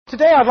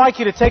Today I'd like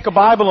you to take a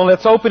Bible and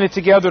let's open it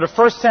together to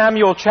 1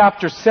 Samuel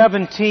chapter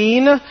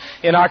 17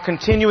 in our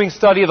continuing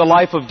study of the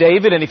life of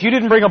David. And if you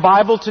didn't bring a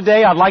Bible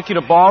today, I'd like you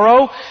to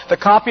borrow the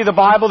copy of the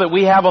Bible that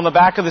we have on the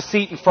back of the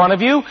seat in front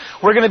of you.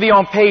 We're going to be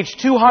on page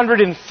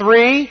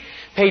 203.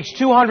 Page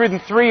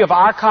 203 of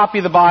our copy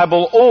of the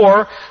Bible,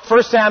 or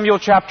 1 Samuel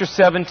chapter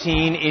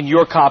 17 in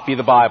your copy of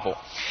the Bible.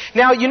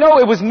 Now, you know,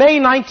 it was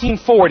May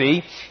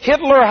 1940.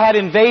 Hitler had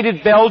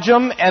invaded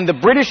Belgium, and the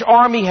British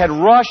Army had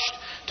rushed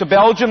to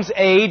Belgium's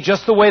aid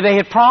just the way they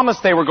had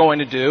promised they were going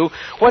to do.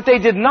 What they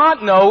did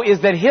not know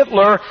is that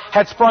Hitler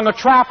had sprung a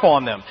trap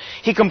on them.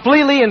 He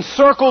completely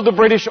encircled the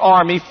British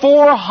Army,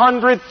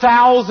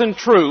 400,000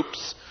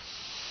 troops,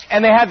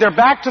 and they had their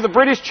back to the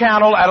British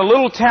Channel at a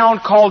little town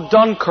called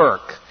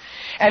Dunkirk.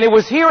 And it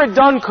was here at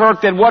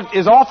Dunkirk that what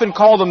is often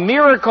called the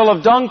miracle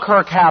of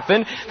Dunkirk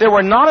happened. There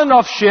were not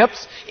enough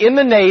ships in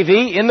the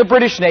Navy, in the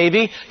British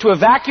Navy, to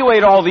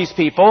evacuate all these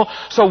people.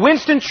 So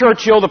Winston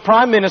Churchill, the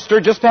Prime Minister,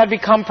 just had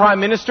become Prime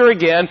Minister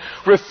again,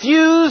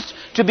 refused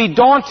to be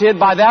daunted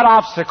by that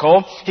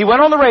obstacle. He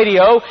went on the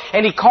radio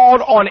and he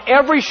called on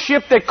every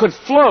ship that could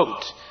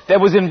float that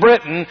was in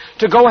Britain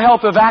to go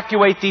help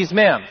evacuate these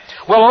men.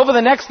 Well, over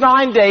the next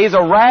 9 days,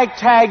 a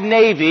ragtag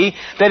navy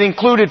that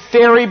included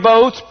ferry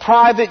boats,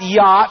 private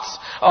yachts,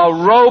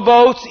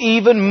 rowboats,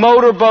 even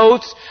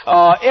motorboats,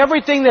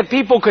 everything that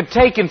people could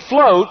take and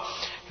float,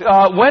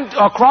 went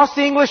across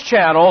the English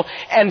Channel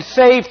and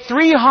saved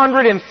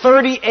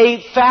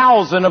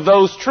 338,000 of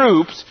those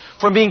troops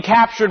from being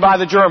captured by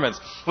the Germans.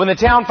 When the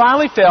town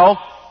finally fell,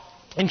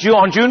 on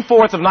June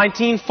 4th of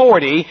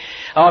 1940,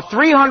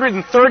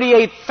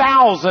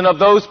 338,000 of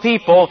those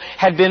people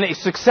had been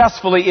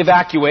successfully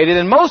evacuated.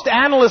 And most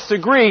analysts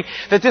agree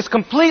that this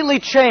completely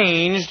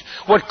changed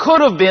what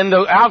could have been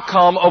the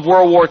outcome of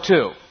World War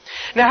II.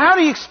 Now, how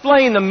do you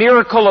explain the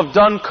miracle of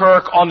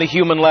Dunkirk on the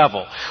human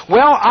level?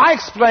 Well, I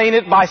explain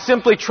it by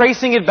simply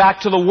tracing it back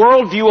to the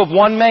worldview of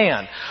one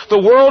man, the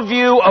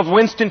worldview of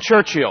Winston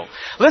Churchill.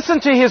 Listen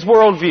to his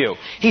worldview.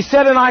 He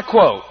said, and I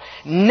quote,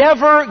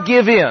 "Never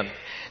give in.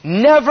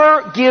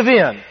 Never give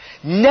in.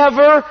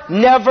 Never,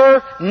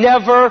 never,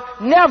 never,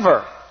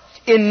 never.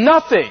 In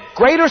nothing,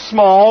 great or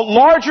small,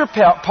 large or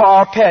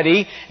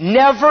petty,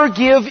 never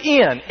give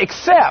in,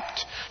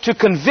 except to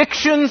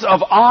convictions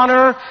of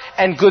honor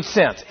and good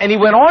sense." And he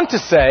went on to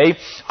say,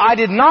 "I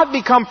did not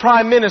become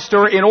Prime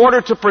Minister in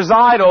order to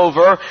preside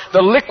over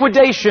the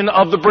liquidation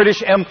of the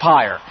British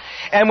Empire.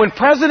 And when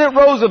President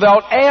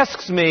Roosevelt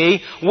asks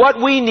me what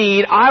we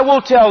need, I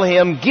will tell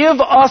him, give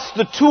us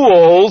the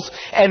tools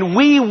and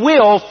we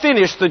will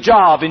finish the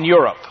job in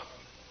Europe."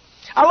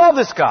 I love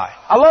this guy.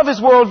 I love his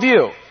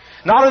worldview.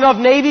 Not enough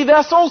Navy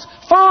vessels?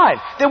 Fine.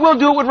 Then we'll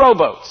do it with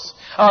rowboats.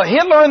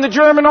 Hitler and the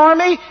German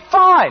army?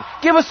 Fine.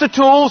 Give us the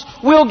tools.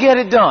 We'll get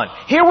it done.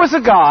 Here was a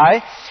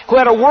guy who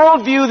had a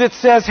worldview that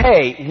says,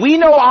 hey, we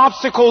know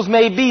obstacles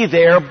may be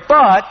there,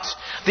 but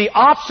the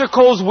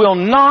obstacles will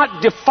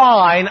not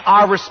define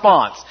our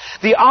response.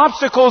 The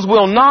obstacles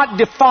will not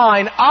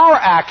define our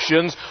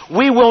actions.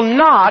 We will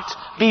not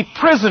be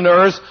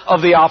prisoners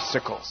of the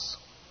obstacles.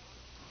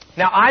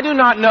 Now, I do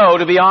not know,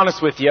 to be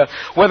honest with you,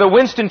 whether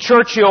Winston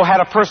Churchill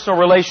had a personal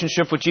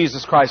relationship with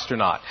Jesus Christ or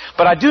not.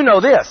 But I do know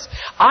this.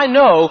 I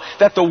know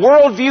that the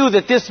worldview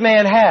that this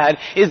man had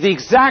is the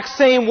exact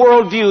same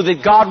worldview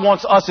that God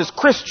wants us as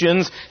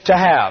Christians to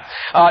have.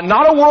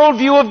 Not a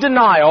worldview of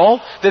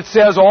denial that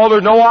says, oh, there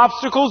are no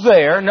obstacles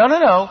there. No, no,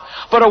 no.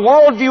 But a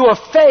worldview of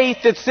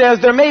faith that says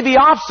there may be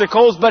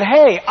obstacles, but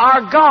hey,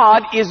 our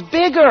God is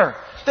bigger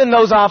than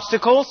those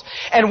obstacles.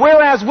 And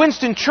whereas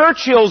Winston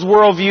Churchill's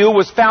worldview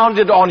was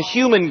founded on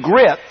human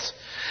grit,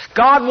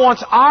 God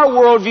wants our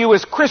worldview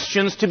as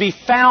Christians to be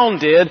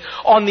founded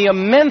on the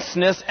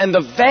immenseness and the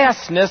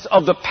vastness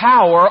of the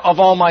power of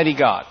Almighty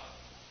God.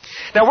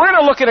 Now, we're going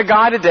to look at a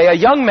guy today, a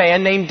young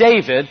man named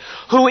David,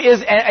 who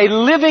is a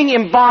living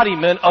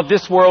embodiment of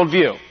this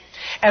worldview.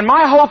 And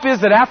my hope is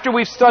that after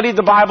we've studied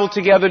the Bible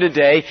together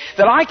today,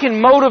 that I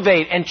can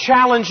motivate and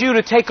challenge you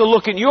to take a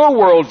look at your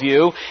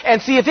worldview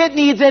and see if it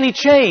needs any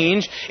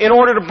change in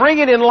order to bring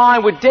it in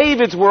line with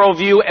David's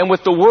worldview and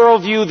with the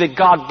worldview that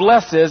God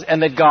blesses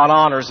and that God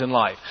honors in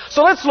life.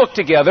 So let's look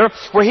together.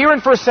 We're here in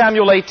 1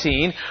 Samuel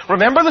 18.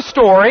 Remember the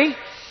story.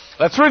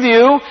 Let's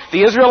review.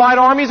 The Israelite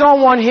army's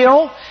on one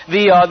hill.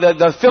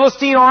 The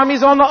Philistine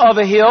army's on the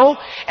other hill.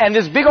 And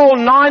this big old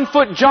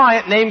 9-foot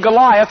giant named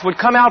Goliath would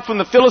come out from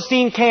the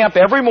Philistine camp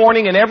every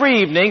morning and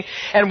every evening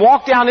and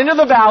walk down into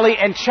the valley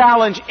and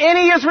challenge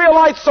any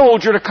Israelite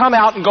soldier to come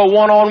out and go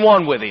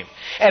one-on-one with him.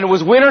 And it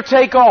was winner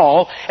take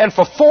all. And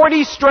for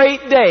 40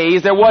 straight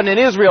days, there wasn't an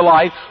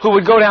Israelite who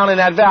would go down in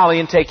that valley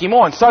and take him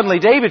on. Suddenly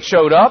David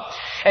showed up,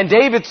 and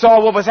David saw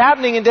what was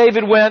happening, and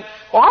David went,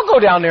 well, I'll go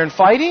down there and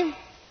fight him.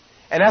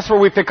 And that's where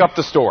we pick up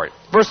the story.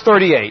 Verse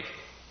 38.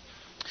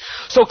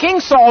 So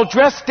King Saul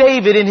dressed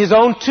David in his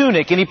own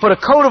tunic, and he put a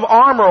coat of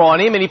armor on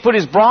him, and he put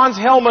his bronze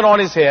helmet on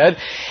his head.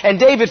 And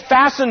David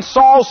fastened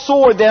Saul's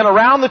sword then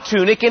around the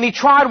tunic, and he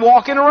tried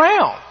walking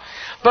around.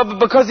 But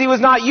because he was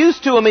not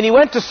used to them, and he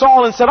went to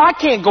Saul and said, I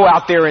can't go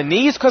out there in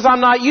these because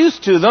I'm not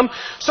used to them.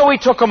 So he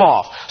took them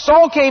off.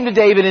 Saul came to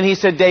David and he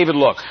said, David,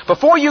 look,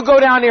 before you go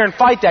down there and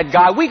fight that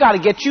guy, we got to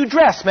get you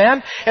dressed,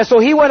 man. And so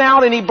he went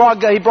out and he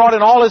brought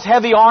in all his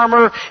heavy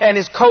armor and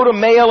his coat of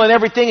mail and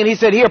everything, and he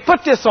said, here,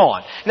 put this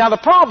on. Now the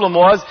problem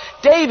was,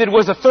 David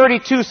was a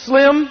 32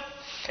 slim,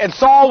 and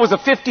Saul was a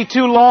 52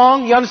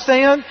 long, you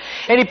understand?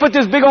 And he put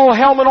this big old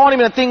helmet on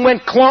him and the thing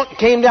went clunk,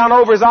 came down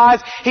over his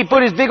eyes. He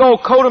put his big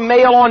old coat of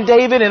mail on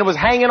David and it was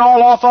hanging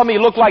all off of him. He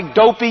looked like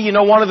Dopey, you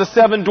know, one of the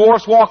 7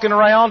 dwarfs walking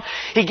around.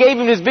 He gave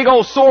him his big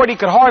old sword he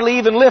could hardly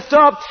even lift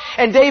up.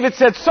 And David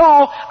said,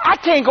 Saul, I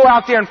can't go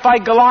out there and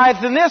fight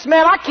Goliath in this,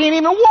 man. I can't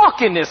even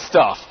walk in this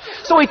stuff.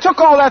 So he took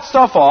all that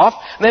stuff off,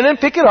 and then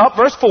pick it up,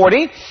 verse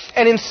 40.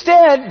 And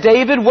instead,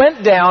 David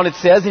went down, it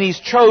says, and he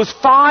chose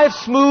 5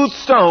 smooth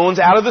stones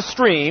out of the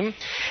stream,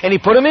 and he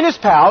put them in his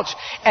pouch,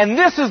 and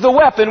this is the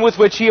weapon with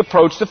which he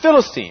approached the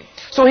Philistine.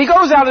 So he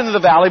goes out into the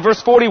valley,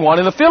 verse 41,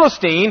 and the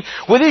Philistine,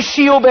 with his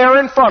shield bearer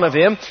in front of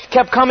him,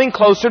 kept coming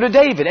closer to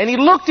David. And he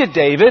looked at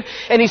David,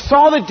 and he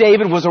saw that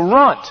David was a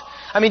runt.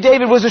 I mean,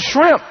 David was a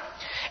shrimp.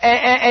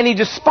 And he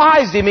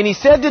despised him, and he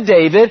said to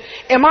David,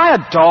 am I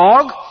a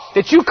dog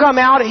that you come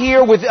out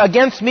here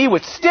against me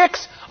with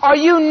sticks? Are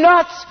you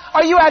nuts?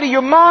 Are you out of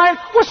your mind?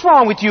 What's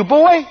wrong with you,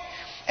 boy?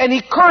 And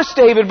he cursed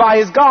David by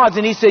his gods,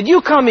 and he said,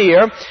 you come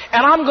here, and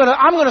I'm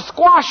gonna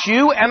squash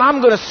you, and I'm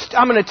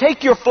gonna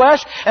take your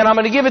flesh, and I'm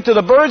gonna give it to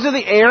the birds of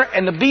the air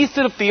and the beasts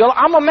of the field.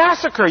 I'm gonna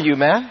massacre you,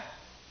 man.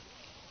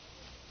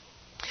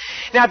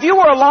 Now, if you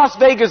were a Las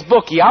Vegas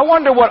bookie, I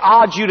wonder what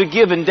odds you'd have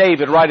given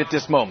David right at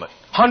this moment.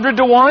 100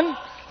 to 1?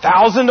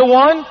 1,000 to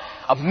 1?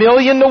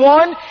 1,000,000 to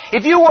 1?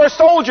 If you were a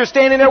soldier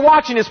standing there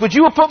watching this, would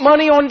you have put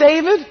money on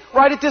David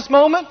right at this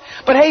moment?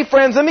 But hey,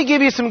 friends, let me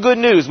give you some good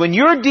news. When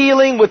you're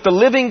dealing with the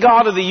living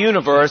God of the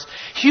universe,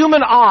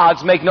 human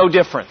odds make no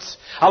difference.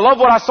 I love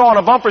what I saw on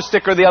a bumper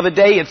sticker the other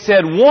day. It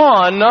said,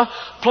 1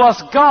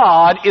 plus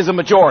God is a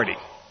majority.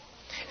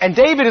 And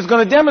David is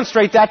going to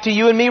demonstrate that to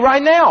you and me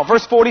right now.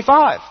 Verse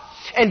 45.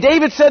 And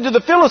David said to the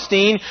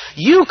Philistine,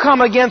 you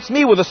come against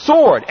me with a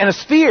sword and a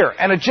spear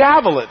and a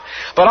javelin,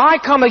 but I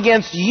come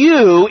against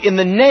you in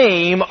the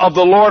name of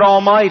the Lord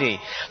Almighty,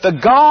 the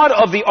God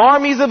of the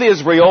armies of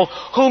Israel,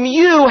 whom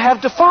you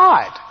have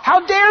defied.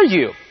 How dare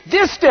you?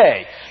 This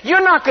day,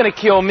 you're not going to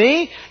kill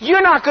me.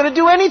 You're not going to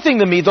do anything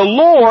to me. The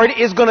Lord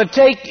is going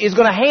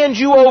to hand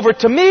you over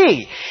to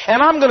me.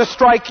 And I'm going to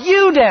strike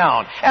you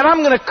down. And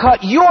I'm going to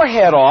cut your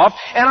head off.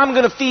 And I'm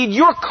going to feed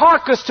your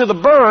carcass to the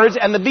birds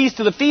and the beasts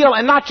of the field.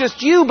 And not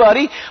just you,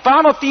 buddy, but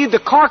I'm going to feed the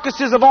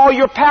carcasses of all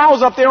your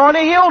pals up there on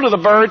the hill to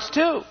the birds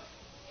too.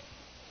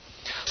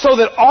 So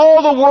that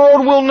all the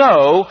world will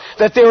know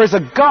that there is a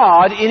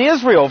God in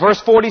Israel. Verse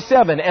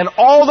 47. And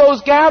all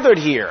those gathered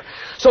here,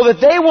 so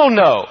that they will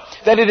know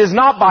that it is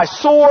not by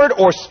sword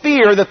or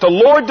spear that the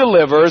Lord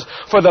delivers,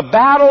 for the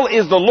battle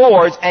is the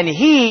Lord's, and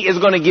He is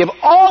going to give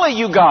all of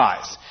you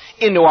guys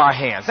into our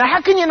hands. Now,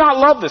 how can you not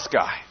love this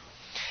guy?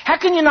 How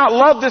can you not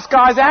love this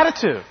guy's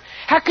attitude?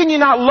 How can you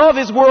not love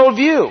his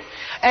worldview?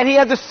 And he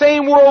had the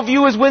same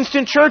worldview as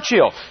Winston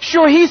Churchill.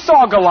 Sure, he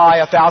saw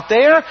Goliath out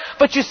there,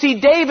 but you see,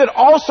 David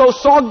also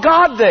saw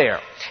God there.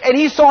 And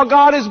he saw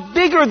God as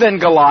bigger than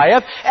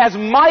Goliath, as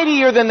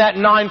mightier than that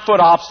 9-foot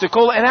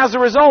obstacle, and as a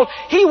result,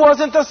 he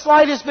wasn't the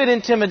slightest bit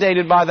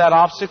intimidated by that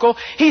obstacle.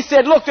 He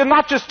said, look, there are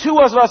not just 2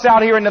 of us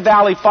out here in the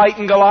valley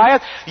fighting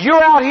Goliath.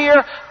 You're out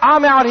here,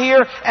 I'm out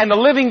here, and the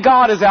living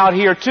God is out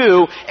here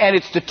too, and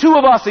it's the 2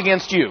 of us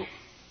against you.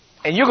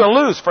 And you're going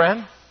to lose,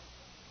 friend.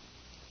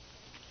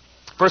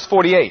 Verse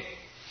 48.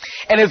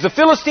 And as the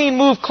Philistine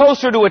moved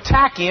closer to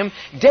attack him,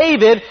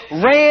 David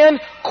ran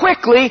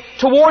quickly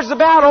towards the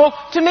battle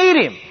to meet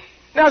him.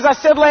 Now, as I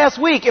said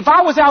last week, if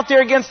I was out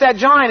there against that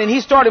giant and he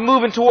started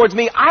moving towards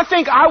me, I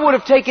think I would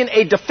have taken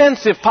a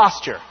defensive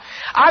posture.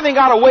 I think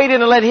I'd have waited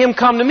and let him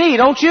come to me,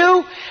 don't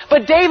you?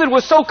 But David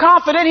was so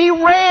confident, he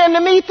ran to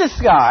meet this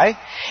guy,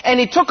 and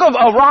he took a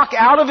rock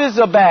out of his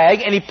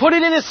bag, and he put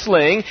it in his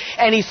sling,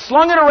 and he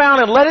slung it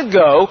around and let it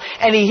go,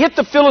 and he hit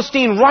the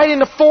Philistine right in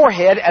the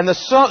forehead, and the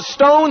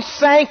stone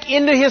sank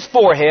into his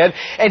forehead,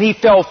 and he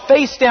fell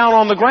face down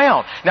on the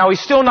ground. Now,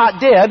 he's still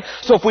not dead,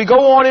 so if we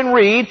go on and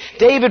read,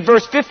 David,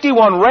 verse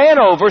 51, ran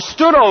over,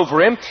 stood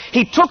over him,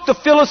 he took the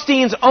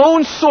Philistine's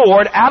own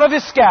sword out of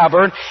his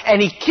scabbard,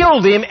 and he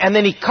killed him, and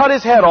then he cut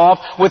his head off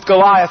with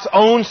Goliath's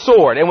own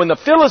sword. And when the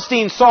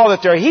Philistines saw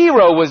that their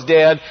hero was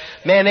dead,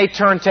 man, they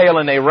turned tail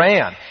and they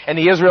ran. And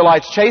the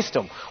Israelites chased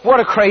them. What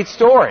a great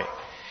story.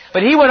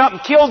 But he went up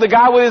and killed the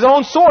guy with his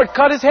own sword,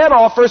 cut his head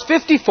off, verse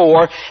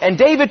 54, and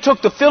David took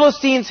the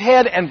Philistine's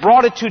head and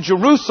brought it to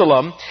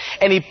Jerusalem,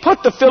 and he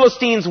put the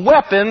Philistine's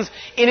weapons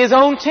in his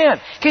own tent.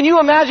 Can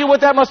you imagine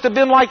what that must have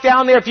been like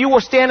down there if you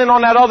were standing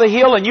on that other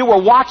hill and you were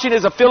watching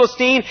as a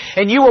Philistine,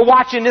 and you were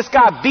watching this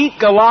guy beat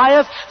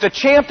Goliath, the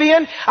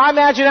champion? I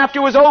imagine after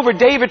it was over,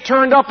 David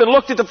turned up and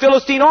looked at the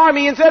Philistine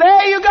army and said,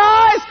 hey, you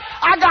guys,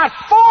 I got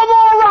 4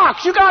 more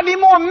rocks. You got any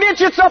more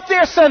midgets up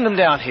there? Send them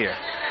down here.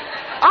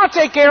 I'll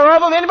take care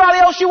of them. Anybody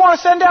else you want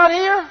to send down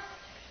here?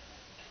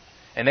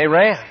 And they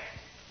ran.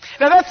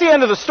 Now that's the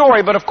end of the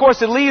story, but of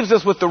course it leaves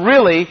us with the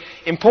really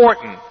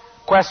important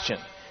question.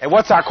 And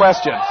what's our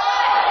question?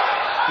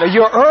 Now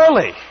you're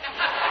early.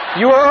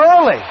 You were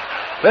early.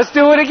 Let's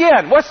do it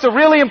again. What's the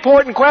really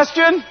important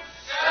question?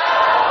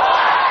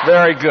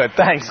 Very good.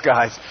 Thanks,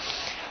 guys.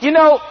 You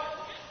know,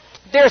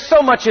 there's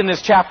so much in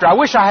this chapter. I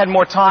wish I had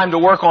more time to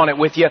work on it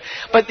with you.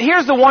 But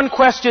here's the one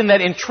question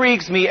that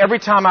intrigues me every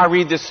time I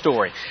read this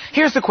story.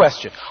 Here's the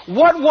question.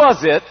 What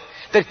was it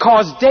that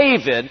caused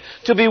David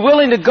to be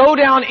willing to go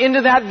down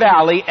into that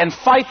valley and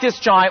fight this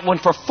giant when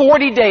for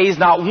 40 days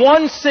not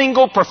one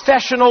single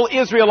professional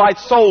Israelite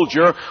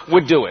soldier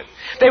would do it?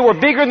 They were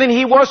bigger than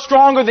he was,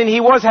 stronger than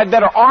he was, had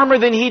better armor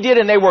than he did,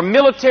 and they were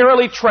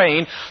militarily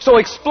trained. So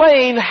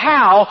explain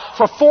how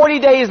for 40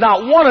 days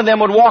not one of them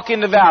would walk in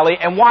the valley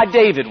and why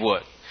David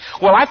would.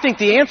 Well, I think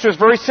the answer is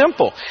very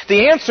simple.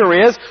 The answer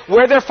is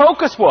where their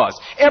focus was.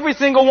 Every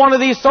single one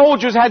of these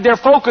soldiers had their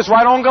focus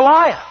right on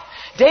Goliath.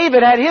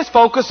 David had his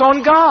focus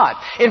on God.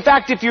 In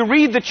fact, if you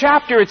read the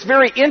chapter, it's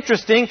very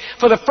interesting.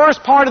 For the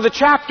first part of the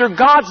chapter,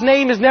 God's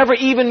name is never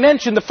even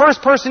mentioned. The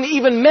first person to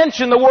even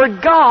mention the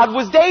word God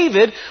was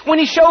David when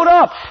he showed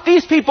up.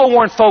 These people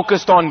weren't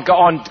focused on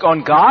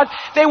God.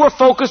 They were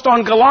focused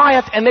on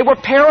Goliath, and they were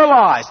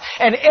paralyzed.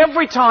 And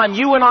every time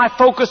you and I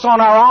focus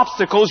on our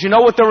obstacles, you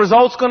know what the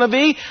result's going to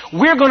be?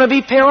 We're going to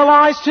be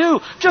paralyzed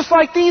too, just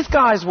like these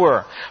guys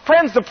were.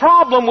 Friends, the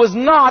problem was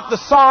not the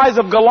size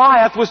of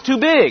Goliath was too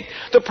big.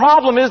 The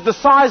problem is the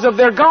size of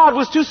their God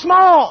was too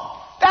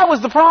small. That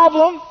was the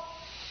problem.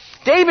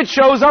 David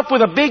shows up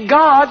with a big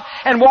God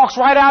and walks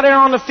right out there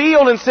on the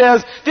field and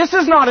says, this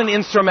is not an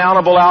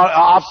insurmountable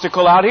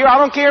obstacle out here. I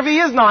don't care if he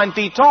is 9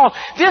 feet tall.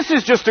 This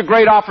is just a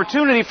great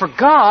opportunity for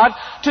God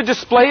to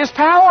display His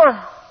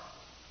power.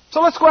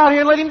 So let's go out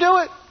here and let Him do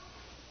it.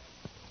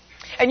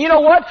 And you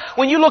know what?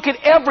 When you look at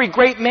every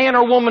great man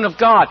or woman of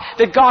God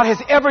that God has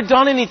ever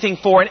done anything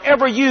for and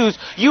ever used,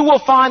 you will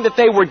find that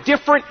they were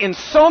different in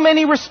so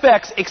many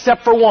respects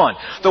except for one.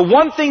 The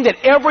one thing that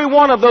every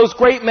one of those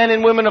great men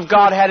and women of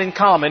God had in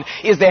common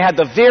is they had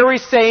the very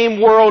same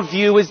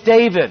worldview as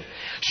David.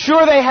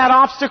 Sure, they had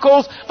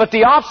obstacles, but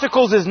the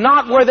obstacles is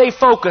not where they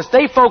focused.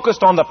 They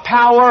focused on the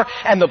power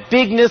and the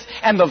bigness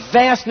and the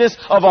vastness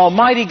of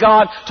Almighty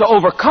God to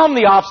overcome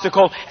the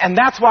obstacle, and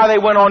that's why they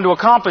went on to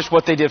accomplish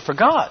what they did for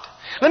God.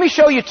 Let me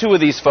show you 2 of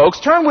these folks.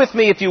 Turn with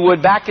me, if you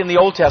would, back in the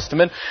Old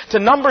Testament to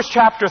Numbers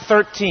chapter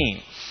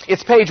 13.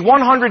 It's page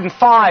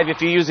 105 if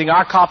you're using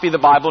our copy of the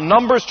Bible,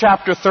 Numbers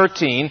chapter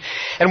 13.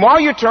 And while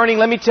you're turning,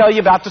 let me tell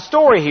you about the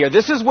story here.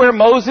 This is where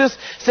Moses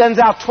sends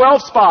out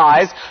 12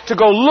 spies to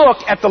go look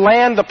at the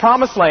land, the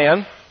promised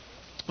land,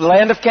 the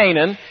land of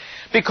Canaan.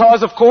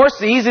 Because, of course,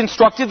 he's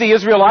instructed the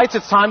Israelites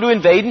it's time to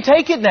invade and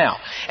take it now.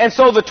 And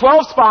so the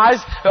 12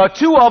 spies,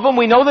 2 of them,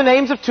 we know the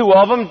names of 2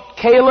 of them,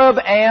 Caleb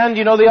and,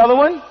 you know the other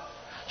one?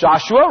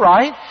 Joshua,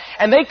 right?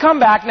 And they come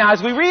back. Now,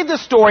 as we read the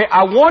story,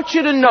 I want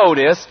you to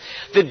notice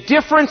the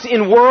difference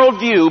in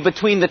worldview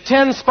between the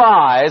 10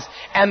 spies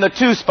and the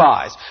 2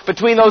 spies.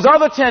 Between those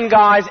other 10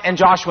 guys and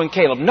Joshua and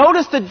Caleb.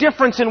 Notice the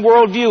difference in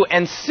worldview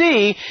and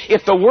see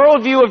if the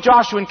worldview of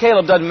Joshua and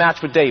Caleb doesn't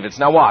match with David's.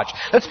 Now watch.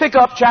 Let's pick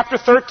up chapter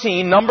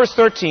 13, Numbers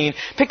 13.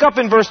 Pick up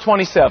in verse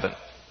 27.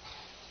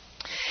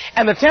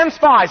 And the 10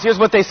 spies, here's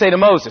what they say to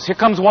Moses. Here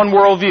comes one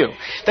worldview.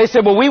 They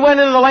said, well, we went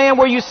into the land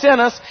where you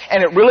sent us,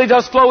 and it really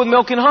does flow with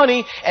milk and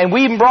honey, and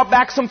we even brought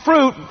back some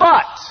fruit,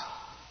 but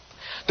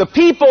the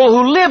people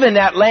who live in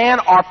that land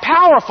are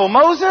powerful,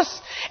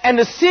 Moses, and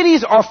the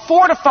cities are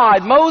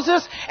fortified,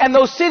 Moses, and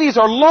those cities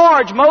are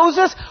large,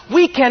 Moses.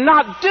 We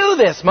cannot do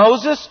this,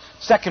 Moses.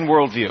 Second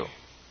worldview.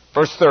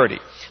 Verse 30.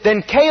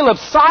 Then Caleb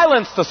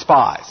silenced the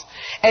spies,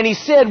 and he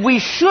said, we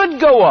should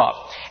go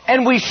up.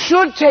 And we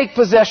should take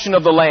possession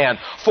of the land,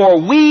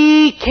 for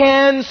we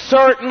can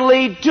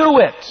certainly do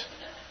it.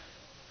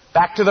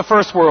 Back to the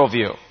first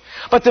worldview.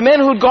 But the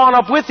men who'd gone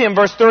up with him,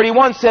 verse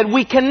 31, said,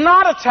 we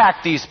cannot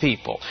attack these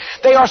people.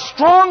 They are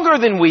stronger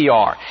than we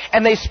are.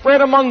 And they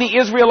spread among the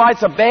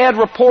Israelites a bad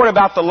report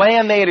about the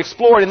land they had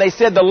explored. And they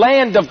said, the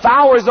land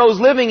devours those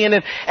living in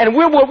it. And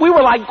we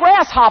were like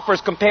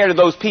grasshoppers compared to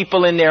those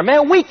people in there.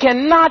 Man, we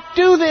cannot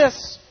do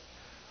this.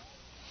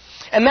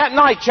 And that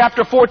night,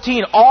 chapter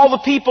 14, all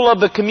the people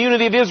of the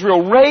community of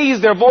Israel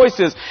raised their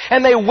voices,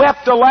 and they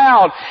wept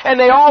aloud, and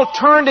they all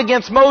turned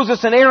against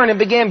Moses and Aaron and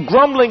began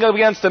grumbling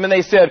against them, and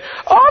they said,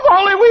 oh, if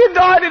only we had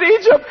died in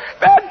Egypt.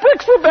 Bad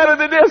bricks were better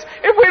than this.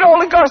 If we'd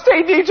only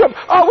stayed in Egypt,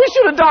 oh, we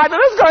should have died.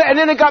 Let's go. And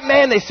then it got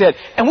mad, and they said,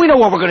 and we know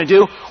what we're going to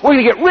do. We're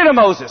going to get rid of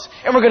Moses,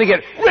 and we're going to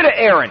get rid of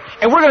Aaron,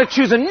 and we're going to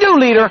choose a new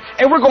leader,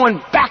 and we're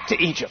going back to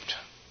Egypt.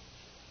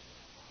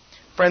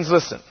 Friends,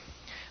 listen.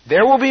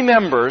 There will be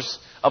members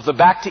of the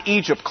Back to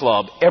Egypt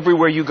Club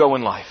everywhere you go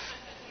in life.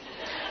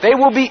 They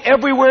will be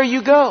everywhere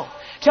you go,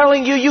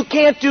 telling you you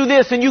can't do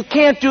this and you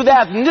can't do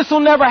that, and this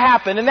will never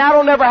happen, and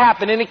that'll never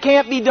happen, and it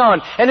can't be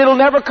done, and it'll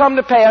never come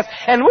to pass,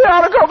 and we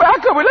ought to go back.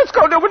 Let's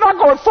go. We're not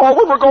going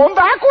forward. We're going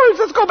backwards.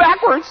 Let's go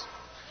backwards.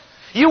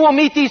 You will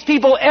meet these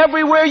people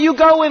everywhere you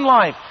go in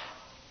life.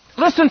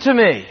 Listen to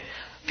me.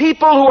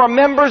 People who are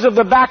members of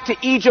the Back to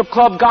Egypt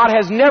Club, God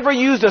has never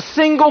used a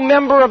single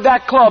member of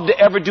that club to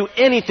ever do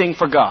anything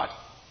for God.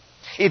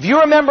 If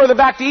you're a member of the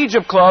Back to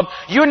Egypt Club,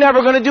 you're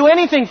never going to do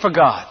anything for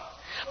God.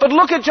 But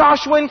look at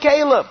Joshua and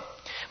Caleb.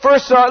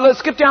 Let's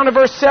skip down to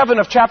verse 7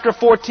 of chapter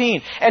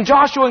 14. And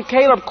Joshua and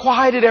Caleb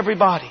quieted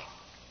everybody.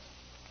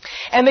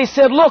 And they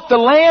said, look, the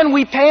land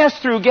we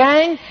passed through,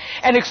 gang,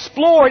 and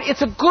explored,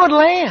 it's a good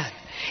land.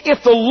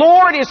 If the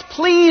Lord is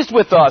pleased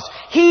with us,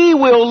 He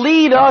will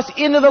lead us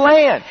into the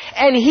land.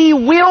 And He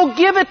will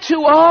give it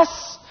to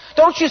us.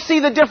 Don't you see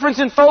the difference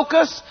in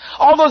focus?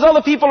 All those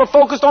other people are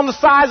focused on the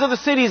size of the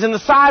cities and the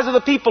size of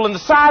the people and the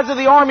size of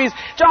the armies.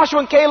 Joshua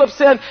and Caleb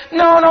said,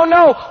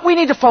 no, we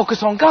need to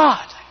focus on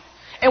God.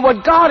 And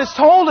what God has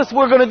told us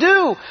we're going to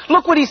do.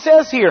 Look what He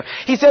says here.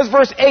 He says,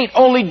 verse 8,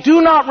 only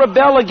do not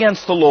rebel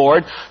against the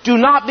Lord. Do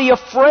not be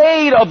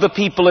afraid of the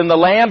people in the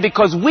land,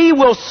 because we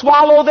will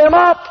swallow them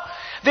up.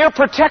 Their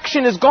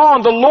protection is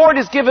gone. The Lord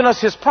has given us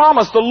His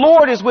promise. The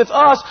Lord is with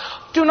us.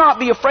 Do not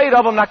be afraid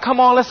of them. Now come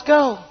on, let's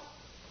go.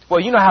 Well,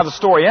 you know how the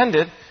story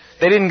ended.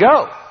 They didn't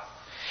go.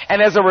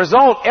 And as a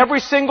result, every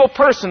single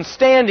person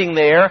standing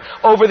there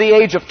over the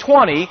age of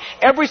 20,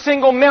 every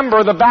single member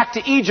of the Back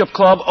to Egypt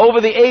Club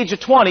over the age of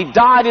 20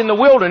 died in the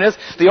wilderness.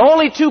 The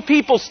only two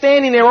people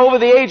standing there over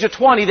the age of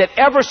 20 that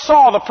ever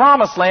saw the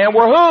promised land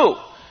were who?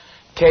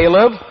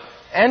 Caleb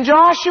and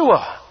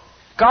Joshua.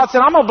 God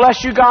said, I'm going to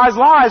bless you guys'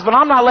 lives, but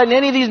I'm not letting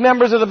any of these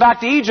members of the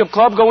Back to Egypt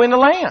Club go in the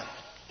land.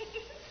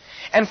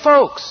 And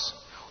folks,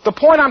 the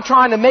point I'm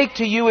trying to make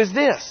to you is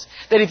this.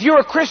 That if you're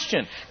a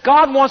Christian,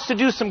 God wants to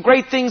do some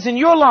great things in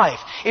your life.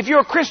 If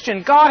you're a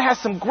Christian, God has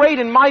some great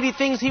and mighty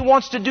things He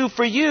wants to do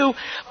for you.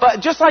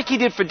 But just like He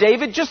did for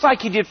David, just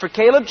like He did for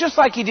Caleb, just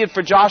like He did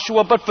for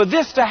Joshua. But for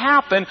this to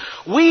happen,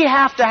 we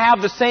have to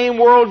have the same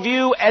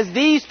worldview as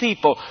these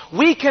people.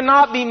 We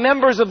cannot be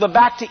members of the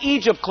Back to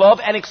Egypt Club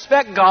and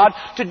expect God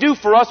to do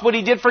for us what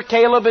He did for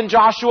Caleb and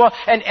Joshua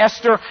and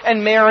Esther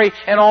and Mary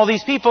and all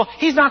these people.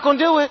 He's not going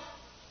to do it.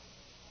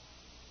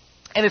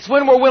 And it's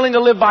when we're willing to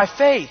live by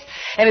faith.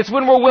 And it's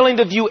when we're willing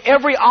to view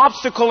every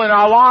obstacle in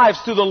our lives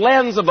through the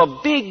lens of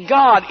a big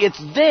God. It's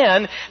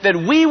then that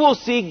we will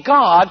see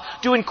God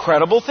do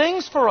incredible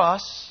things for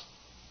us.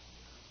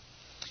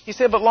 You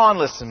say, but Lon,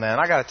 listen, man,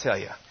 I got to tell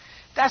you,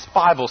 that's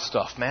Bible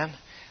stuff, man.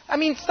 I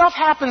mean, stuff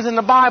happens in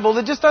the Bible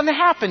that just doesn't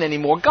happen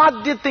anymore.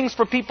 God did things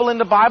for people in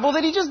the Bible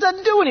that He just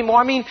doesn't do anymore.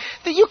 I mean,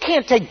 you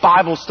can't take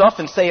Bible stuff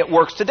and say it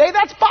works today.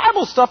 That's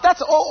Bible stuff.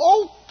 That's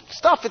old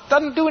stuff. It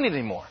doesn't do it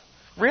anymore.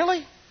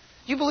 Really?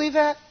 You believe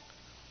that?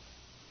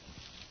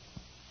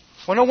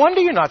 Well, no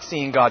wonder you're not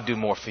seeing God do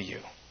more for you.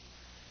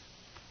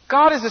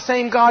 God is the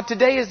same God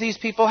today as these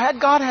people had.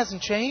 God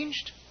hasn't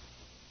changed.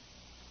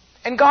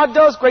 And God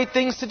does great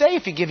things today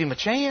if you give Him a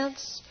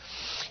chance.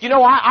 You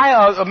know,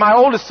 my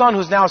oldest son,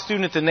 who's now a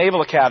student at the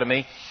Naval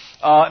Academy,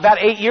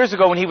 about 8 years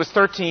ago when he was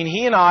 13,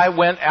 he and I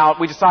went out.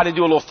 We decided to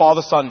do a little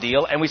father-son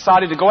deal, and we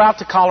decided to go out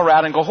to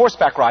Colorado and go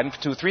horseback riding for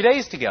 2 or 3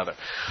 days together.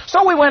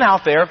 So we went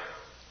out there.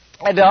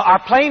 And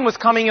our plane was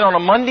coming in on a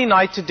Monday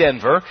night to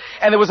Denver,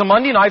 and there was a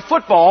Monday night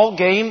football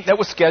game that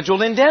was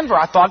scheduled in Denver.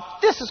 I thought,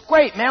 this is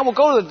great, man. We'll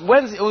go to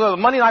the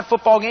Monday night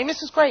football game.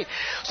 This is great.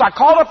 So I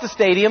called up the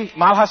stadium,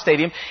 Mile High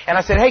Stadium, and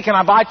I said, hey, can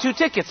I buy 2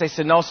 tickets? They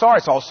said, no, sorry,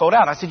 it's all sold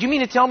out. I said, you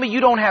mean to tell me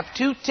you don't have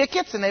 2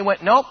 tickets? And they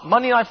went, nope,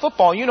 Monday night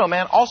football, you know,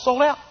 man, all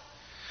sold out.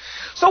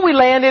 So we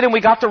landed and we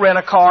got to rent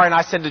a car, and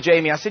I said to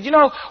Jamie, I said, you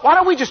know, why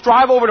don't we just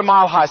drive over to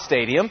Mile High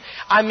Stadium?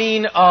 I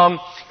mean,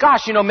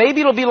 gosh, you know,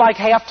 maybe it'll be like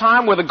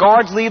halftime where the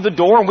guards leave the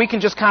door and we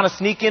can just kind of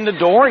sneak in the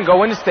door and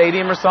go in the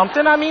stadium or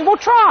something. I mean, we'll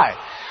try.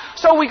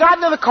 So we got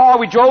into the car,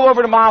 we drove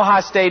over to Mile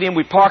High Stadium,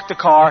 we parked the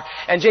car,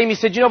 and Jamie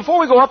said, you know,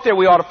 before we go up there,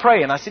 we ought to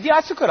pray. And I said, yeah,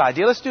 that's a good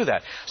idea, let's do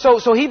that.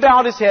 So he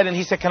bowed his head and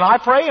he said, can I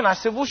pray? And I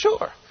said, well,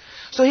 sure.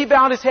 So he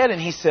bowed his head and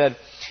he said,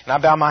 and I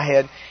bowed my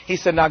head, he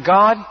said, now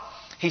God,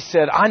 he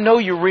said, I know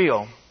you're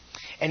real.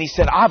 And he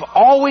said, I've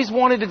always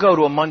wanted to go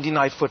to a Monday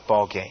night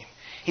football game.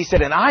 He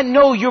said, and I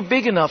know you're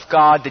big enough,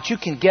 God, that you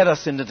can get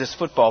us into this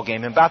football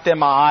game. And about then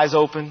my eyes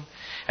opened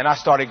and I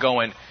started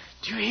going,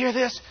 do you hear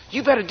this?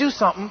 You better do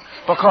something,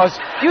 because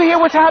you hear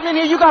what's happening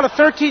here? You got a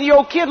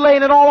 13-year-old kid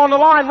laying it all on the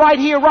line right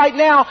here, right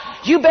now.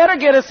 You better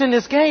get us in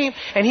this game.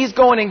 And he's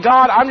going, and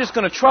God, I'm just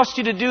going to trust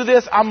you to do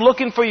this. I'm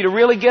looking for you to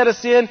really get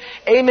us in.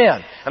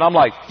 Amen. And I'm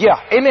like,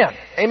 yeah, amen,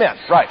 amen,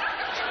 right.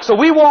 So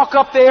we walk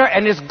up there,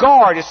 and this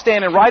guard is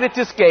standing right at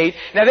this gate.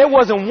 Now, there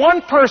wasn't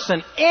one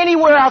person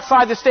anywhere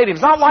outside the stadium.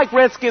 It's not like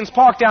Redskins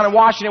Park down in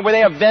Washington where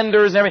they have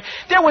vendors and everything.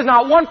 There was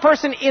not one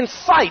person in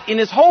sight in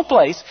this whole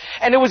place.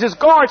 And there was this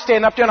guard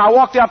standing up there, and I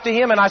walked up to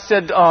him, and I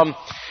said,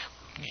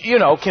 you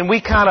know, can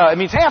we kind of, I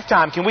mean, it's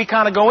halftime. Can we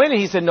kind of go in? And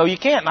he said, no, you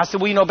can't. And I said,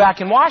 well, you know, back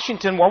in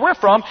Washington, where we're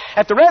from,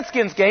 at the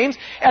Redskins games,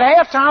 at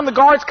halftime, the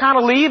guards kind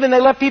of leave, and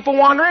they let people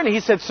wander in. And he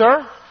said,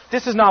 sir,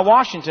 this is not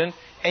Washington,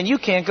 and you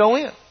can't go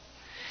in.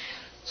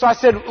 So I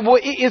said, well,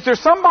 is there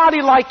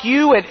somebody like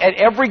you at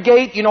every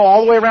gate, you know,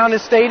 all the way around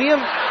this stadium?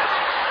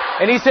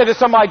 And he said, there's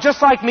somebody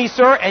just like me,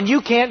 sir, and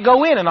you can't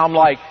go in. And I'm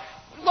like,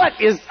 what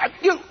are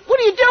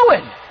you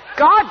doing?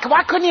 God,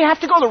 why couldn't he have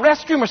to go to the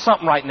restroom or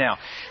something right now?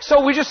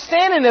 So we're just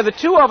standing there, the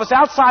two of us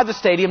outside the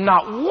stadium,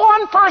 not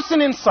one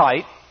person in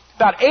sight,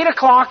 about 8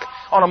 o'clock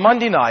on a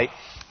Monday night,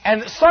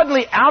 and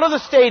suddenly out of the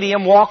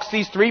stadium walks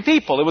these three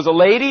people. It was a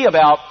lady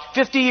about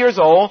 50 years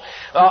old,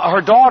 her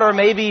daughter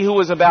maybe who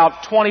was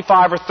about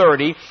 25 or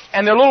 30,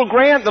 and the little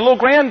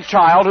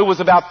grandchild who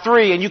was about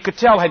 3, and you could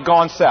tell had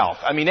gone south.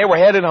 I mean, they were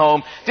headed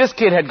home. This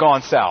kid had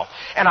gone south.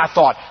 And I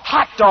thought,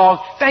 hot dog,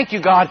 thank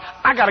you God,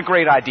 I got a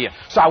great idea.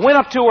 So I went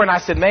up to her and I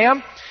said,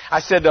 ma'am,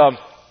 I said,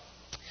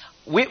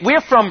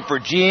 we're from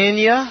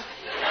Virginia.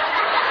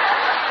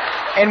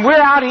 And we're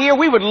out here.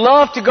 We would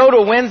love to go to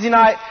a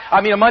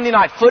Monday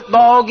night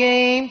football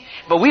game,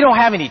 but we don't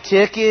have any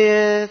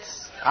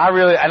tickets.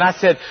 And I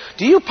said,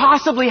 do you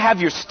possibly have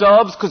your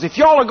stubs? Because if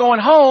y'all are going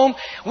home,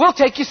 we'll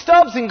take your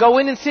stubs and go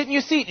in and sit in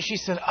your seat. And she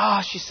said,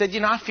 I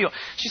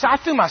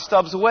threw my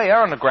stubs away.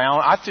 They're on the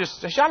ground. I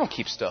don't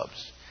keep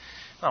stubs.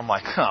 And I'm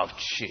like, oh,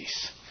 jeez.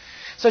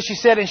 So she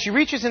said, and she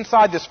reaches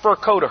inside this fur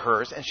coat of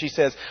hers, and she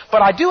says,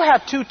 but I do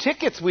have 2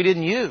 tickets we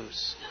didn't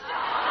use.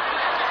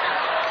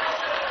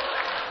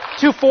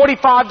 2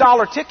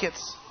 $45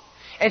 tickets.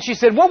 And she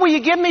said, what will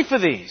you give me for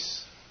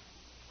these?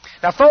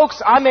 Now,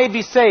 folks, I may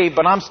be saved,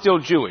 but I'm still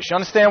Jewish. You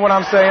understand what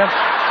I'm saying?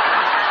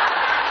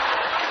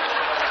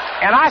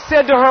 And I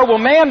said to her, well,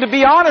 ma'am, to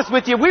be honest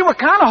with you, we were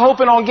kind of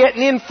hoping on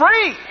getting in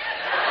free.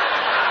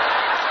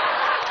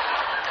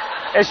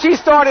 And she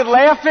started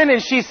laughing,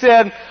 and she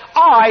said,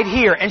 all right,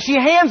 here. And she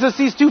hands us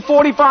these 2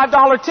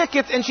 $45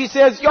 tickets, and she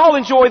says, y'all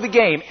enjoy the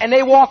game. And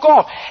they walk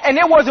off. And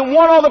there wasn't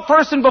one other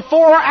person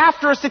before or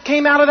after us that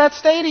came out of that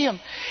stadium.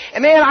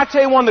 And man, I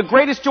tell you, one of the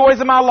greatest joys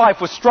of my life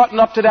was strutting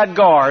up to that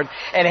guard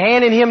and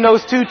handing him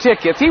those 2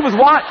 tickets. He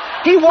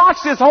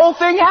watched this whole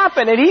thing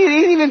happen, and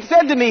he even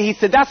said to me, he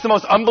said, that's the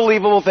most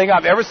unbelievable thing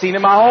I've ever seen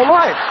in my whole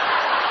life.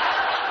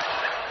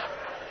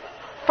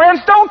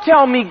 Friends, don't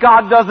tell me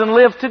God doesn't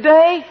live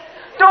today.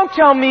 Don't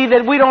tell me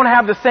that we don't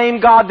have the same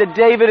God that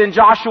David and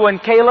Joshua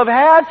and Caleb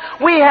had.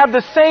 We have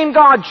the same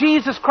God.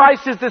 Jesus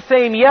Christ is the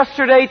same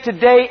yesterday,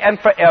 today, and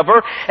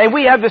forever. And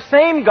we have the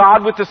same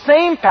God with the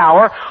same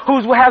power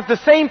who has the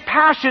same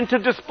passion to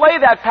display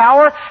that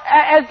power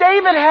as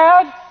David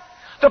had.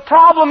 The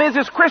problem is,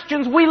 as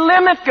Christians, we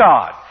limit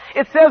God.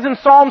 It says in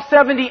Psalm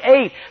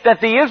 78 that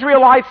the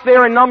Israelites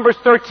there in Numbers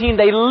 13,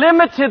 they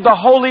limited the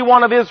Holy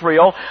One of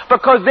Israel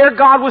because their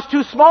God was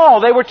too small.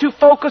 They were too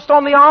focused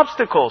on the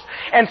obstacles.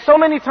 And so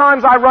many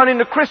times I run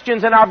into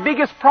Christians, and our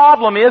biggest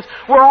problem is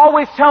we're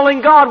always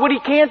telling God what He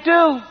can't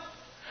do.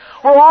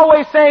 We're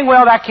always saying,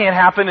 well, that can't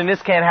happen, and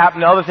this can't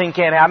happen, the other thing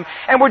can't happen.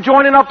 And we're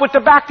joining up with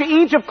the Back to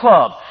Egypt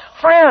Club.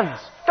 Friends,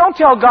 don't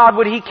tell God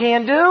what He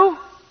can do.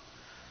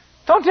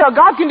 Don't tell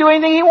God can do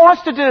anything He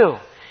wants to do.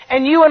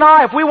 And you and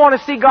I, if we want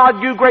to see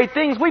God do great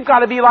things, we've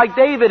got to be like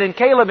David and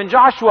Caleb and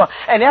Joshua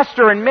and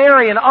Esther and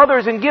Mary and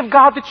others and give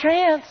God the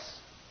chance.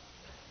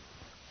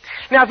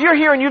 Now, if you're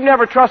here and you've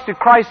never trusted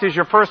Christ as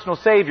your personal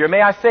Savior, may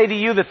I say to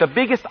you that the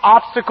biggest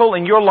obstacle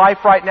in your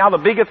life right now, the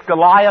biggest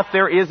Goliath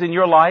there is in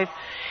your life,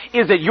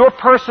 is that your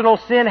personal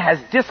sin has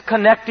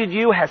disconnected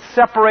you, has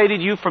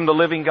separated you from the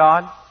living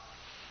God.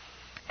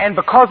 And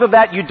because of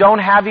that, you don't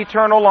have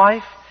eternal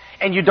life.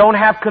 And you don't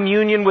have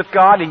communion with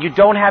God, and you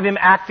don't have Him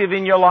active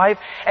in your life.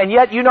 And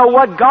yet, you know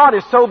what? God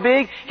is so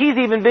big, He's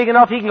even big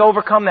enough He can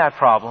overcome that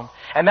problem.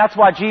 And that's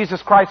why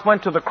Jesus Christ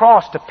went to the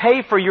cross, to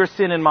pay for your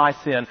sin and my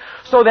sin.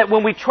 So that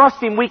when we trust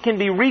Him, we can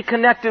be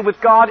reconnected with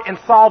God and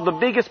solve the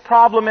biggest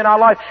problem in our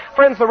life.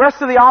 Friends, the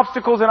rest of the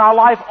obstacles in our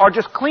life are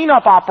just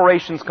cleanup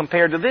operations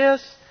compared to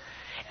this.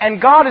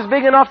 And God is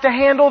big enough to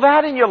handle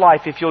that in your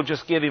life if you'll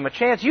just give Him a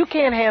chance. You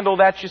can't handle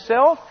that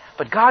yourself,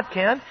 but God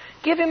can.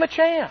 Give Him a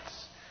chance.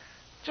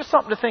 Just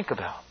something to think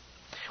about.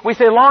 We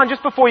say, Lon,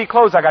 just before you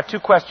close, I got 2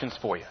 questions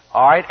for you.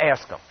 All right,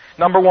 ask them.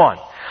 Number 1,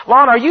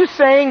 Lon, are you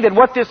saying that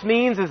what this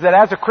means is that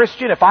as a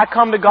Christian, if I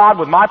come to God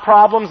with my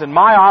problems and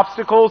my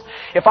obstacles,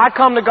 if I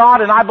come to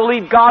God and I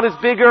believe God is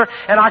bigger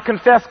and I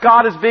confess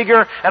God is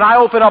bigger and I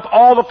open up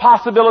all the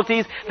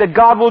possibilities that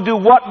God will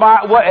do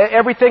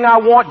everything I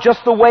want,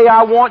 just the way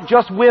I want,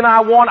 just when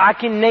I want, I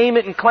can name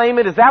it and claim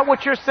it? Is that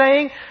what you're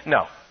saying?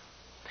 No.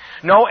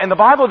 No, and the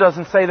Bible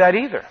doesn't say that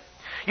either.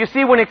 You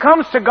see, when it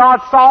comes to God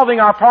solving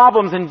our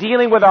problems and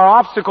dealing with our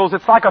obstacles,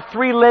 it's like a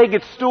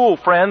 3-legged stool,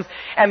 friends.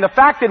 And the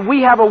fact that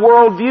we have a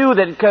worldview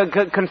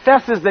that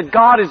confesses that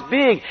God is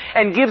big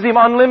and gives Him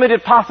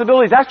unlimited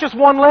possibilities, that's just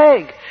one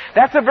leg.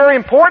 That's a very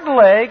important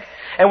leg.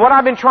 And what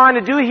I've been trying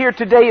to do here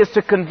today is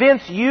to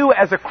convince you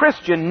as a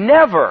Christian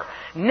never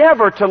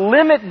to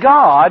limit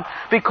God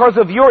because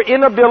of your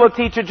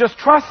inability to just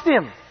trust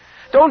Him.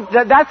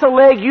 That's a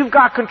leg you've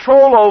got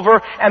control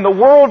over, and the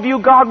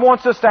worldview God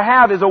wants us to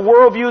have is a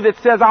worldview that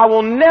says, I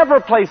will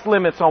never place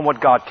limits on what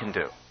God can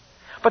do.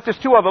 But there's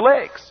 2 other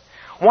legs.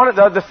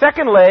 The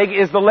second leg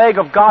is the leg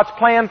of God's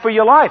plan for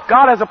your life.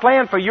 God has a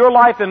plan for your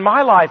life and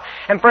my life.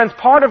 And friends,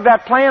 part of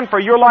that plan for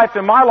your life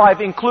and my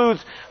life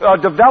includes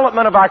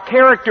development of our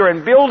character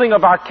and building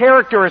of our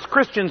character as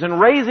Christians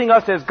and raising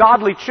us as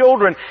godly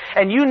children.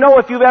 And you know,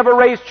 if you've ever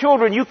raised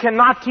children, you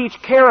cannot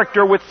teach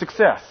character with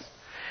success.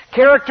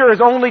 Character is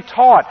only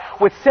taught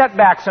with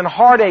setbacks and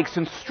heartaches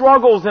and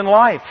struggles in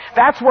life.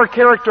 That's where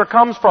character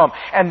comes from.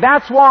 And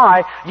that's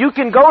why you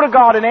can go to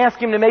God and ask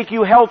Him to make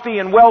you healthy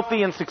and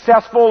wealthy and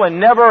successful and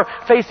never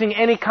facing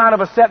any kind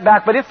of a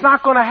setback. But it's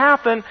not going to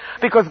happen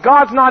because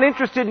God's not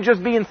interested in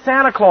just being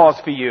Santa Claus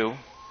for you.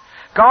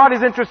 God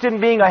is interested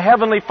in being a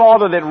Heavenly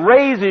Father that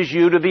raises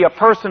you to be a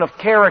person of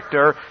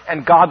character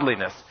and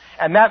godliness.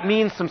 And that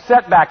means some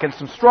setback and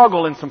some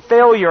struggle and some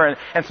failure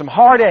and some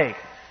heartache.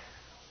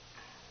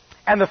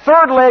 And the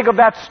third leg of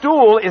that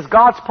stool is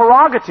God's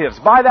prerogatives.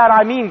 By that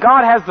I mean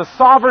God has the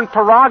sovereign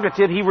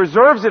prerogative. He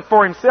reserves it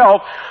for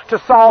Himself to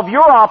solve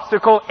your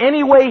obstacle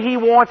any way He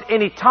wants,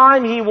 any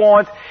time He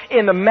wants,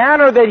 in the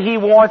manner that He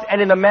wants, and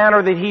in the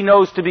manner that He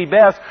knows to be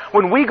best.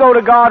 When we go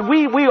to God,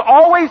 we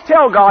always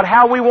tell God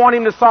how we want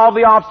Him to solve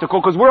the obstacle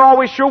because we're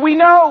always sure we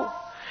know.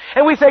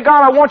 And we say,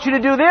 God, I want you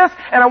to do this,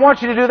 and I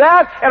want you to do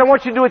that, and I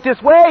want you to do it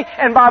this way,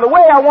 and by the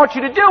way, I want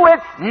you to do it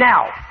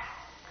now.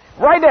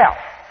 Right now.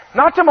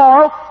 Not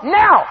tomorrow,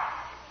 now.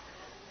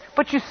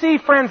 But you see,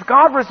 friends,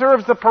 God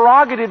reserves the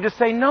prerogative to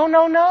say, no,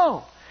 no,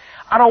 no.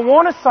 I don't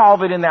want to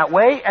solve it in that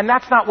way, and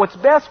that's not what's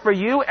best for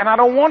you, and I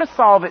don't want to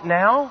solve it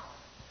now.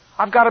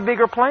 I've got a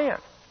bigger plan.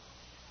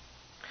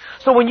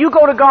 So when you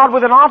go to God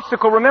with an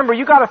obstacle, remember,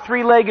 you got a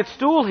three-legged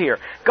stool here.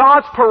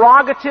 God's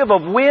prerogative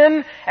of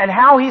when and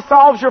how He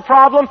solves your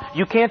problem,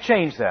 you can't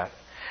change that.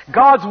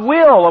 God's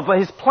will of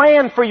His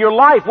plan for your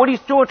life, what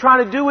He's still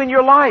trying to do in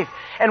your life,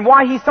 and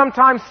why He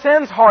sometimes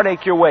sends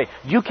heartache your way.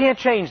 You can't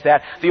change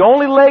that. The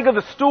only leg of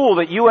the stool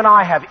that you and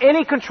I have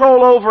any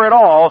control over at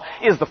all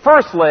is the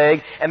first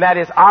leg, and that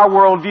is our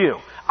worldview,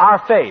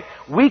 our faith.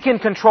 We can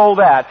control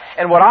that.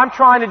 And what I'm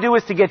trying to do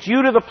is to get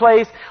you to the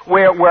place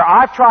where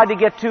I've tried to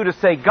get to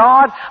say,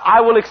 God,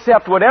 I will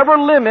accept whatever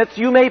limits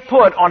you may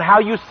put on how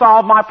you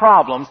solve my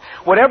problems.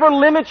 Whatever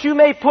limits you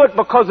may put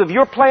because of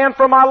your plan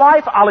for my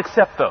life, I'll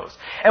accept those.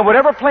 And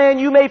whatever plan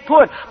you may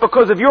put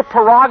because of your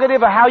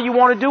prerogative of how you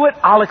want to do it,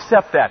 I'll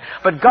accept that.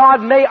 But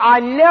God, may I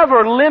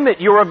never limit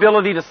your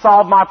ability to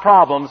solve my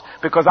problems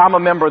because I'm a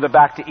member of the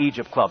Back to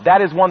Egypt Club.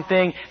 That is one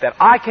thing that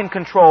I can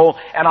control,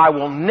 and I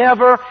will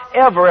never,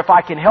 ever, if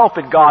I can help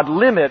it, God,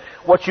 limit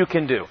what you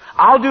can do.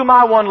 I'll do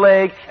my one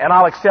leg, and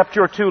I'll accept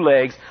your two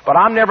legs, but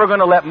I'm never going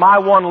to let my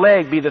one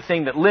leg be the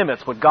thing that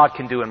limits what God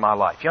can do in my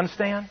life. You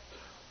understand?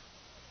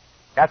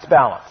 That's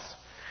balance.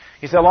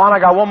 You say, Lon, I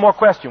got one more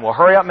question. Well,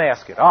 hurry up and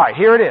ask it. All right,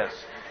 here it is.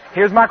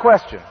 Here's my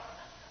question.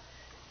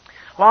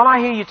 Lon, I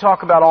hear you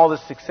talk about all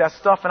this success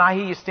stuff, and I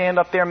hear you stand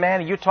up there,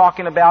 man, and you're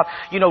talking about,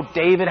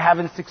 David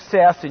having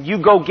success, and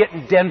you go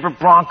getting Denver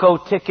Bronco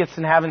tickets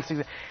and having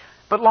success.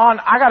 But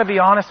Lon, I got to be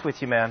honest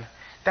with you, man.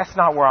 That's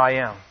not where I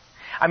am.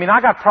 I mean, I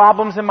got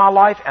problems in my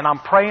life, and I'm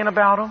praying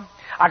about them.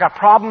 I got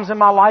problems in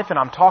my life, and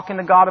I'm talking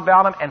to God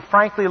about them. And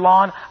frankly,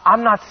 Lon,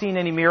 I'm not seeing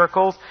any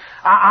miracles.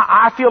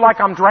 I feel like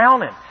I'm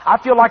drowning. I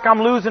feel like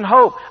I'm losing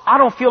hope. I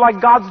don't feel like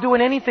God's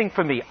doing anything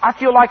for me. I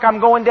feel like I'm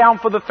going down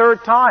for the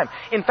third time.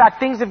 In fact,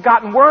 things have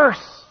gotten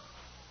worse,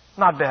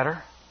 not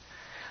better.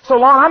 So,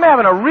 Lon, I'm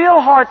having a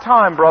real hard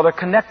time, brother,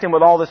 connecting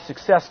with all this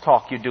success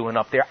talk you're doing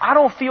up there. I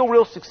don't feel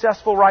real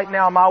successful right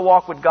now in my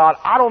walk with God.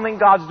 I don't think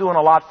God's doing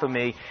a lot for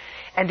me.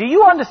 And do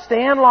you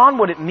understand, Lon,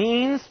 what it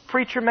means,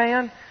 preacher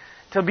man,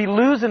 to be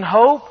losing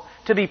hope,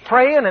 to be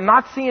praying and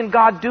not seeing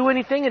God do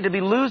anything, and to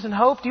be losing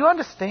hope? Do you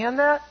understand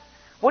that?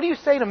 What do you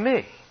say to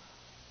me?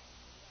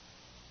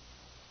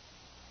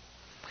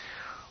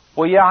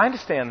 Well, yeah, I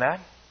understand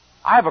that.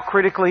 I have a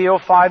critically ill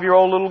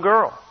 5-year-old little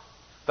girl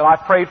that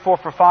I've prayed for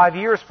 5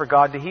 years for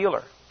God to heal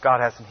her.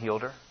 God hasn't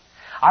healed her.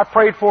 I've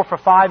prayed for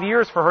 5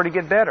 years for her to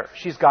get better.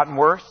 She's gotten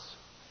worse.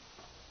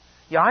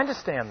 Yeah, I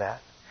understand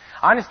that.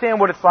 I understand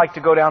what it's like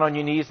to go down on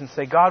your knees and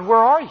say, God, where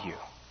are you?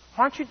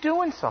 Why aren't you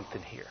doing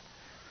something here?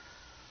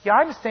 Yeah,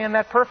 I understand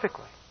that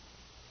perfectly.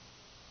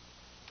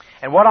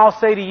 And what I'll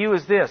say to you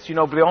is this.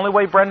 The only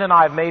way Brenda and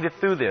I have made it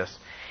through this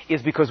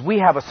is because we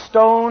have a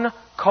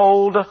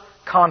stone-cold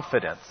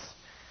confidence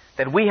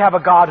that we have a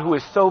God who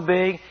is so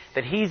big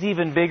that He's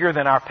even bigger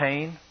than our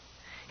pain.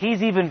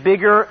 He's even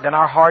bigger than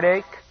our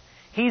heartache.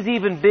 He's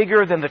even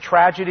bigger than the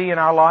tragedy in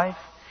our life.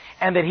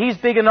 And that He's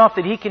big enough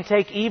that He can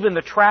take even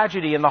the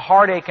tragedy and the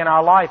heartache in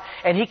our life,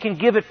 and He can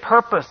give it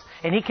purpose,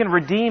 and He can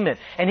redeem it,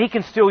 and He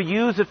can still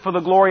use it for the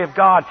glory of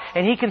God,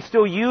 and He can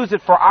still use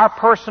it for our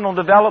personal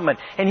development,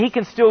 and He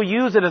can still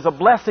use it as a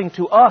blessing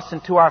to us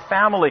and to our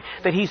family.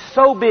 That He's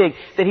so big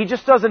that He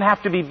just doesn't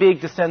have to be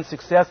big to send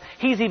success.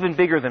 He's even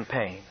bigger than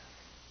pain.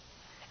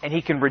 And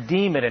He can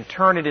redeem it and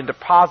turn it into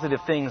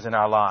positive things in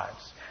our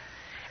lives.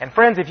 And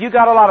friends, if you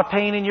got a lot of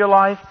pain in your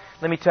life,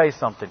 let me tell you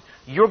something.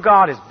 Your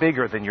God is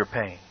bigger than your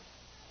pain.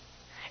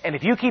 And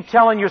if you keep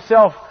telling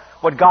yourself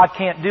what God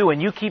can't do,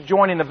 and you keep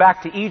joining the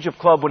Back to Egypt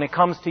Club when it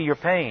comes to your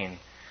pain,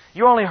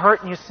 you're only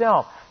hurting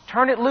yourself.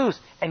 Turn it loose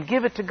and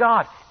give it to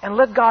God, and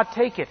let God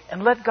take it,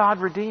 and let God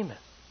redeem it.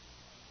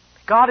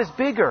 God is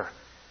bigger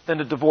than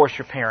the divorce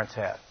your parents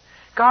had.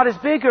 God is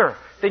bigger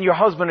than your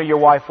husband or your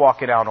wife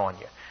walking out on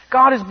you.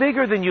 God is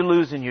bigger than you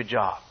losing your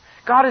job.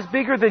 God is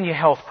bigger than your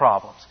health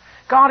problems.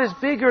 God is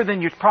bigger than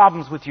your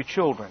problems with your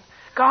children.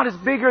 God is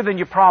bigger than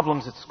your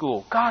problems at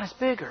school. God is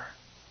bigger.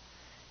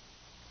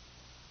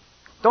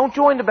 Don't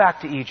join the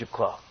Back to Egypt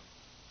Club.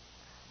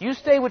 You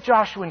stay with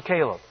Joshua and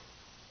Caleb.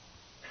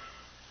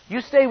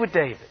 You stay with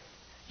David.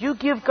 You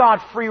give God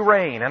free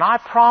rein, and I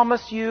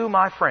promise you,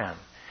 my friend,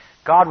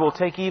 God will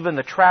take even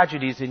the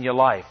tragedies in your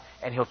life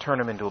and He'll turn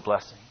them into a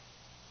blessing.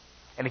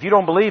 And if you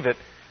don't believe it,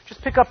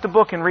 just pick up the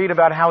book and read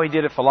about how He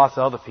did it for lots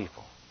of other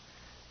people.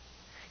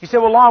 You say,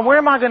 well, Lon, where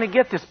am I going to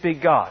get this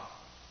big God?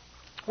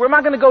 Where am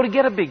I going to go to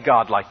get a big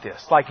God like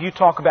this? Like you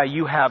talk about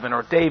you having,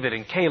 or David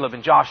and Caleb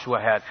and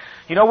Joshua had.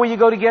 You know where you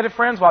go to get it,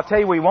 friends? Well, I'll tell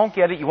you where you won't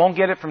get it. You won't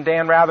get it from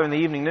Dan Rather in the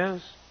Evening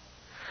News.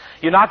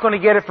 You're not going to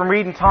get it from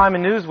reading Time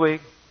and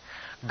Newsweek.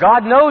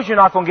 God knows you're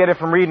not going to get it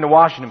from reading the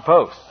Washington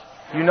Post.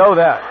 You know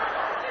that.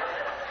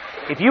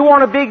 If you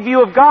want a big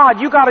view of God,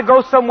 you got to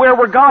go somewhere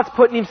where God's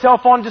putting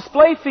Himself on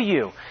display for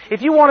you.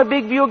 If you want a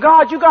big view of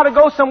God, you got to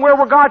go somewhere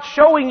where God's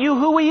showing you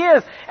who He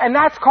is. And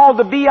that's called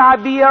the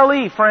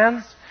Bible,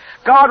 friends.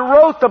 God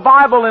wrote the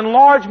Bible in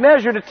large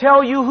measure to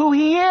tell you who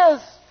He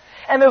is.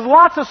 And there's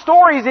lots of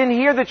stories in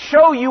here that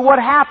show you what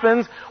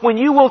happens when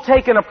you will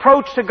take an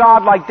approach to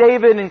God like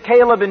David and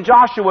Caleb and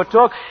Joshua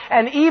took,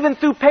 and even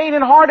through pain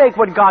and heartache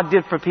what God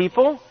did for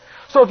people.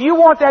 So if you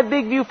want that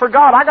big view for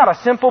God, I got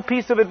a simple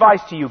piece of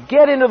advice to you.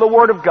 Get into the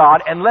Word of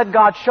God and let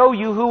God show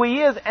you who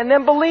He is, and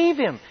then believe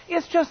Him.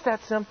 It's just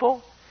that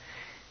simple.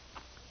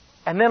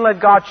 And then let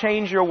God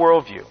change your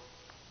worldview.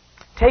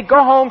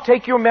 Go home,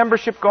 take your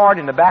membership card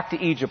in the Back to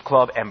Egypt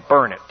Club and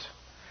burn it.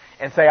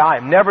 And say, I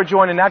am never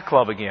joining that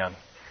club again.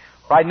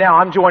 Right now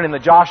I'm joining the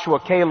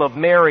Joshua, Caleb,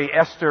 Mary,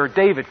 Esther,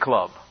 David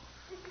Club.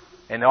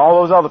 And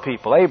all those other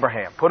people,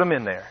 Abraham, put them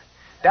in there.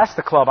 That's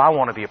the club I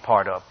want to be a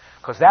part of.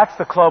 Because that's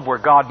the club where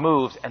God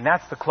moves, and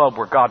that's the club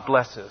where God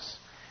blesses.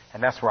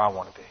 And that's where I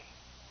want to be.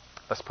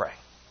 Let's pray.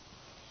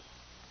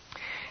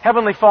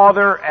 Heavenly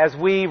Father, as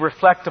we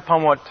reflect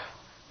upon what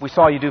we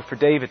saw You do for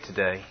David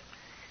today,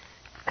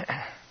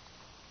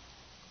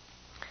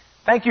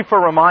 thank You for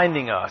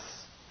reminding us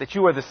that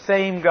You are the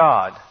same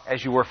God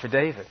as You were for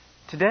David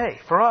today,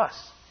 for us.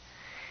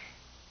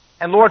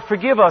 And Lord,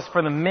 forgive us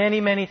for the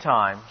many, many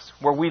times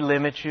where we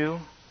limit You,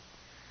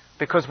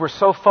 because we're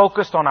so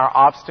focused on our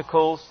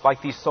obstacles,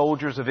 like these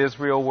soldiers of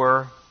Israel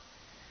were,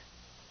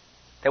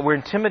 that we're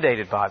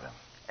intimidated by them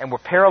and we're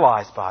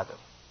paralyzed by them.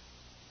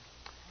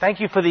 Thank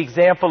You for the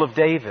example of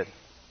David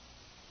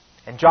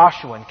and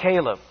Joshua and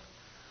Caleb,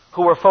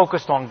 who were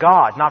focused on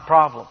God, not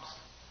problems,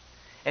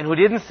 and who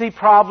didn't see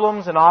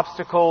problems and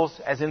obstacles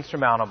as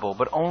insurmountable,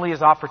 but only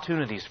as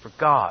opportunities for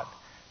God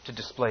to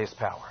display His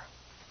power.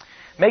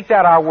 Make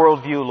that our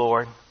worldview,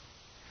 Lord,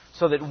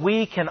 so that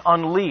we can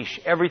unleash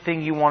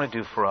everything You want to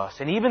do for us.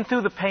 And even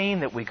through the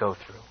pain that we go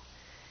through,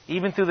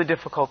 even through the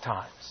difficult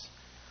times,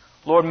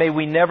 Lord, may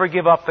we never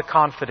give up the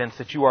confidence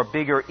that You are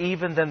bigger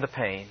even than the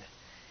pain,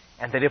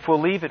 and that if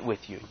we'll leave it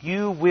with You,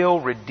 You will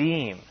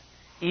redeem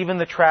even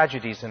the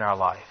tragedies in our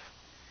life,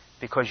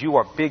 because You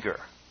are bigger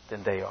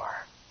than they are.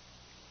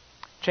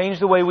 Change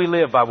the way we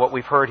live by what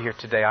we've heard here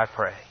today, I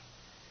pray.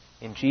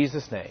 In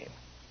Jesus' name,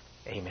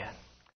 amen.